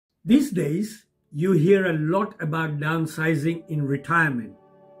These days, you hear a lot about downsizing in retirement,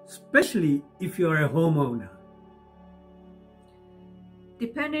 especially if you're a homeowner.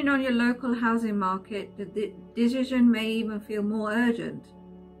 Depending on your local housing market, the decision may even feel more urgent.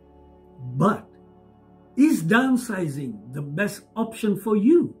 But is downsizing the best option for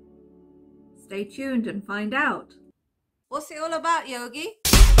you? Stay tuned and find out. What's it all about, Yogi?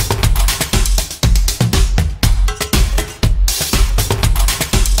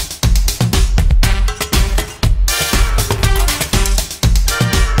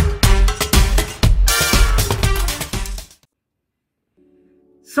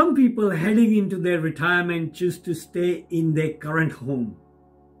 Some people heading into their retirement choose to stay in their current home.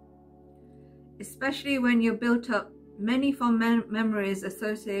 Especially when you've built up many fond memories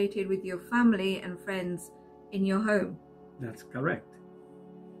associated with your family and friends in your home. That's correct.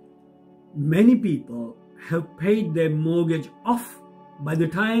 Many people have paid their mortgage off by the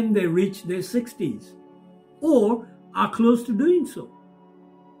time they reach their 60s or are close to doing so.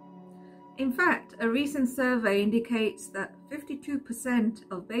 In fact, a recent survey indicates that 52%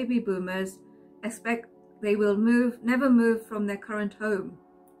 of baby boomers expect they will never move from their current home.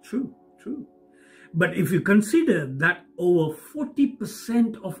 True. But if you consider that over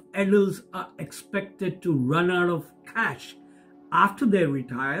 40% of adults are expected to run out of cash after they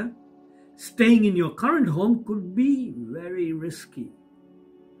retire, staying in your current home could be very risky.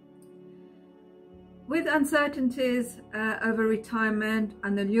 With uncertainties over retirement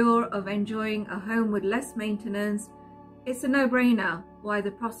and the lure of enjoying a home with less maintenance, it's a no-brainer why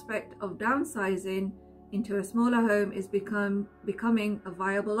the prospect of downsizing into a smaller home is becoming a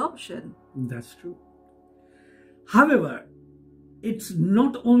viable option. That's true. However, it's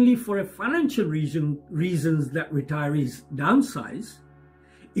not only for a financial reasons that retirees downsize.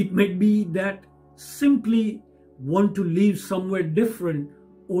 It may be that simply want to live somewhere different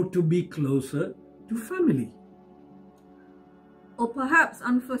or to be closer to family. Or perhaps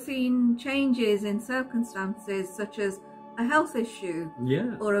unforeseen changes in circumstances such as a health issue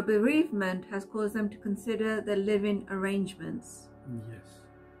or a bereavement has caused them to consider their living arrangements. Yes.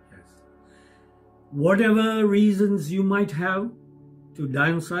 Whatever reasons you might have to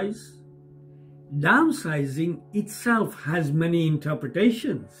downsize, downsizing itself has many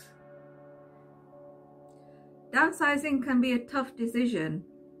interpretations. Downsizing can be a tough decision.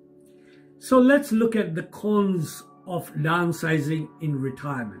 So let's look at the cons of downsizing in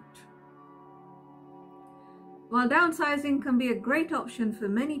retirement. While downsizing can be a great option for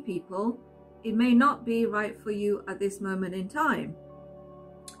many people, it may not be right for you at this moment in time.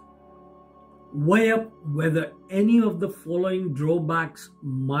 Weigh up whether any of the following drawbacks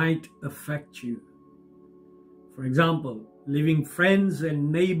might affect you. For example, leaving friends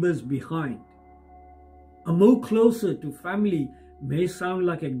and neighbors behind. A move closer to family may sound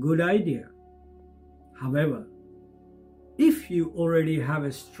like a good idea. However, if you already have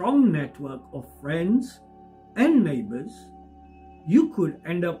a strong network of friends and neighbors, you could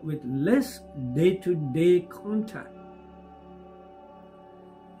end up with less day-to-day contact.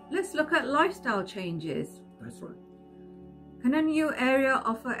 Let's look at lifestyle changes. That's right. Can a new area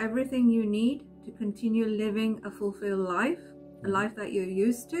offer everything you need to continue living a fulfilled life, a life that you're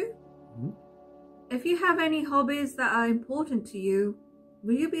used to? If you have any hobbies that are important to you,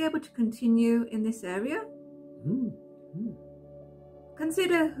 will you be able to continue in this area?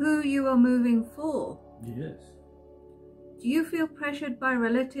 Consider who you are moving for. Yes. Do you feel pressured by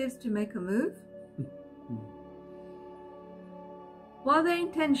relatives to make a move? While their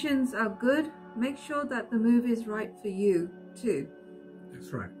intentions are good, make sure that the move is right for you too.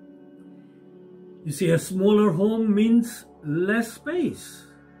 That's right. You see, a smaller home means less space.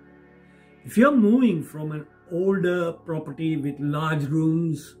 If you're moving from an older property with large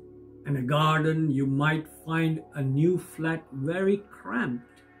rooms and a garden, you might find a new flat very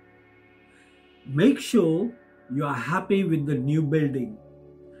cramped. Make sure you are happy with the new building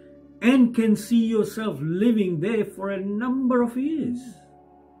and can see yourself living there for a number of years.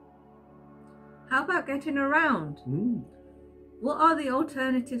 How about getting around? What are the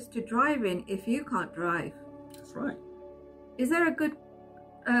alternatives to driving if you can't drive? That's right. Is there a good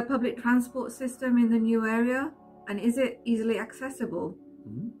public transport system in the new area, and is it easily accessible?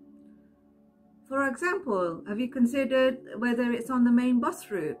 For example, have you considered whether it's on the main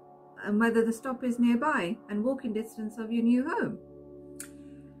bus route and whether the stop is nearby and walking distance of your new home?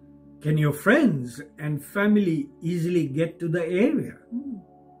 Can your friends and family easily get to the area?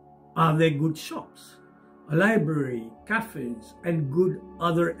 Are there good shops, a library, cafes, and good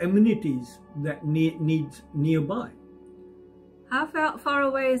other amenities that needs nearby? How far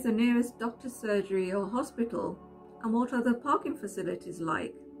away is the nearest doctor's surgery or hospital? And what are the parking facilities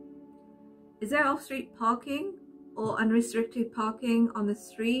like? Is there off-street parking or unrestricted parking on the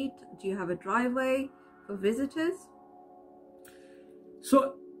street? Do you have a driveway for visitors?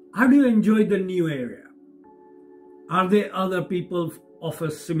 So, how do you enjoy the new area? Are there other people of a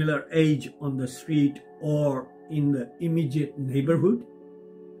similar age on the street or in the immediate neighborhood?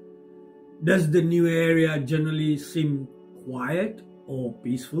 Does the new area generally seem quiet or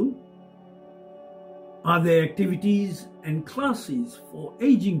peaceful? Are there activities and classes for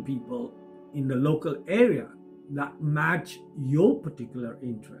aging people in the local area that match your particular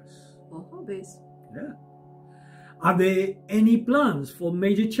interests or hobbies? Yeah. Are there any plans for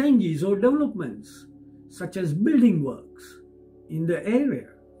major changes or developments, such as building works in the area?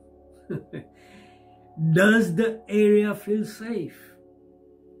 Does the area feel safe?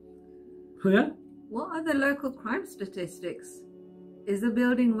 Yeah? What are the local crime statistics? Is the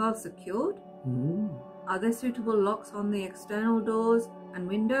building well secured? Are there suitable locks on the external doors and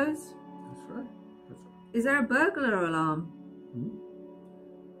windows? That's right. Is there a burglar alarm?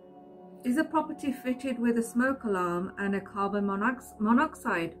 Is the property fitted with a smoke alarm and a carbon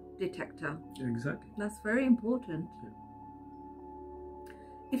monoxide detector? Exactly. That's very important. Yeah.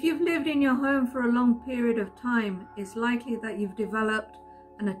 If you've lived in your home for a long period of time, it's likely that you've developed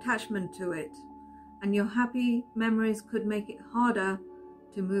an attachment to it, and your happy memories could make it harder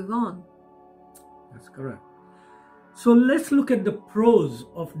to move on. That's correct. So let's look at the pros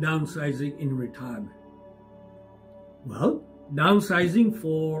of downsizing in retirement. Well, downsizing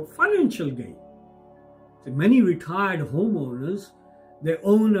for financial gain. So many retired homeowners, they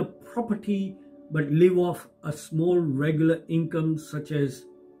own a property but live off a small regular income such as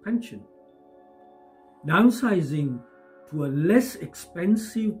pension. Downsizing to a less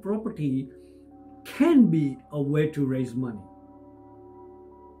expensive property can be a way to raise money.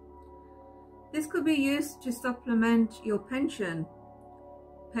 This could be used to supplement your pension,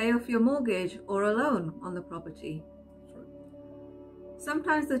 pay off your mortgage or a loan on the property.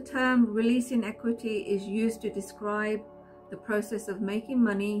 Sometimes the term releasing equity is used to describe the process of making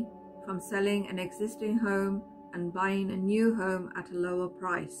money from selling an existing home and buying a new home at a lower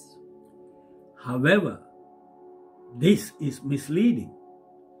price. However, this is misleading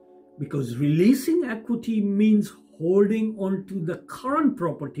because releasing equity means holding on to the current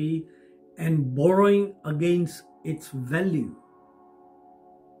property and borrowing against its value.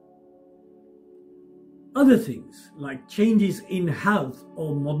 Other things like changes in health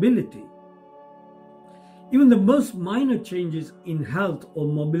or mobility. Even the most minor changes in health or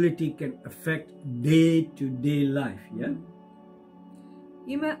mobility can affect day-to-day life, yeah?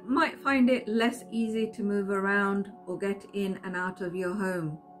 You might find it less easy to move around or get in and out of your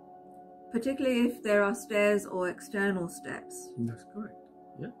home, particularly if there are stairs or external steps. That's correct,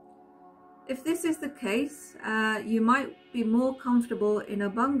 yeah. If this is the case, you might be more comfortable in a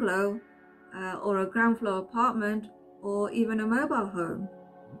bungalow or a ground floor apartment or even a mobile home.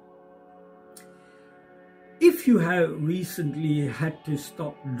 If you have recently had to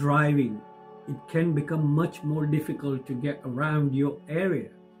stop driving, it can become much more difficult to get around your area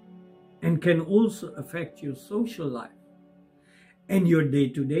and can also affect your social life and your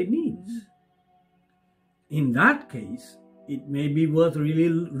day-to-day needs. In that case, it may be worth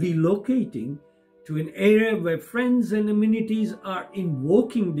relocating to an area where friends and amenities are in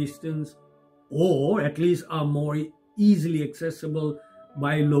walking distance or at least are more easily accessible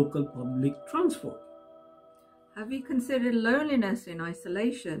by local public transport. Have you considered loneliness in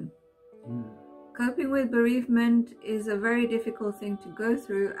isolation? Coping with bereavement is a very difficult thing to go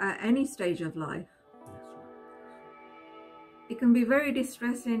through at any stage of life. It can be very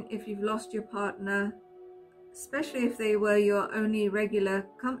distressing if you've lost your partner, especially if they were your only regular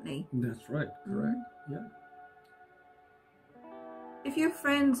company. That's right, correct, yeah. If your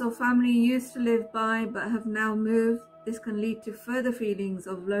friends or family used to live by but have now moved, this can lead to further feelings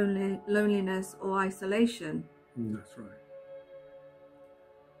of loneliness or isolation. That's right.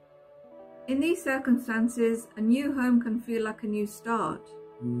 In these circumstances, a new home can feel like a new start.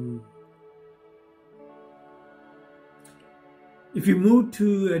 If you move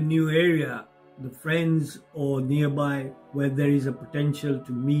to a new area, the friends or nearby where there is a potential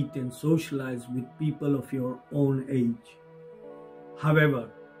to meet and socialize with people of your own age. However,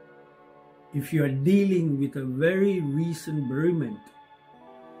 if you are dealing with a very recent bereavement,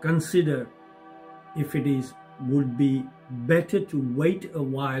 consider if it would be better to wait a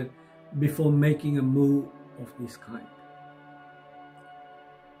while before making a move of this kind.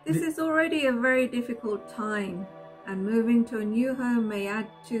 This is already a very difficult time, and moving to a new home may add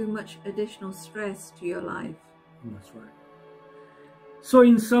too much additional stress to your life. That's right. So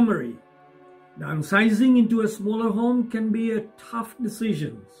in summary, downsizing into a smaller home can be a tough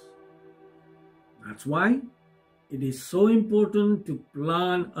decision. That's why it is so important to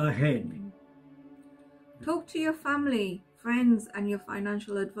plan ahead. Talk to your family, friends, and your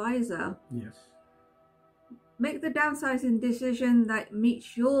financial advisor. Yes. Make the downsizing decision that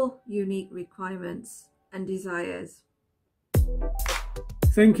meets your unique requirements and desires.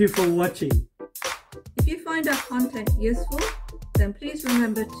 Thank you for watching. If you find our content useful, then please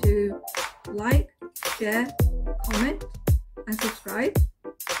remember to like, share, comment, and subscribe.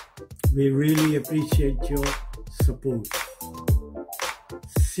 We really appreciate your support.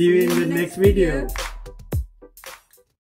 See you in the next video.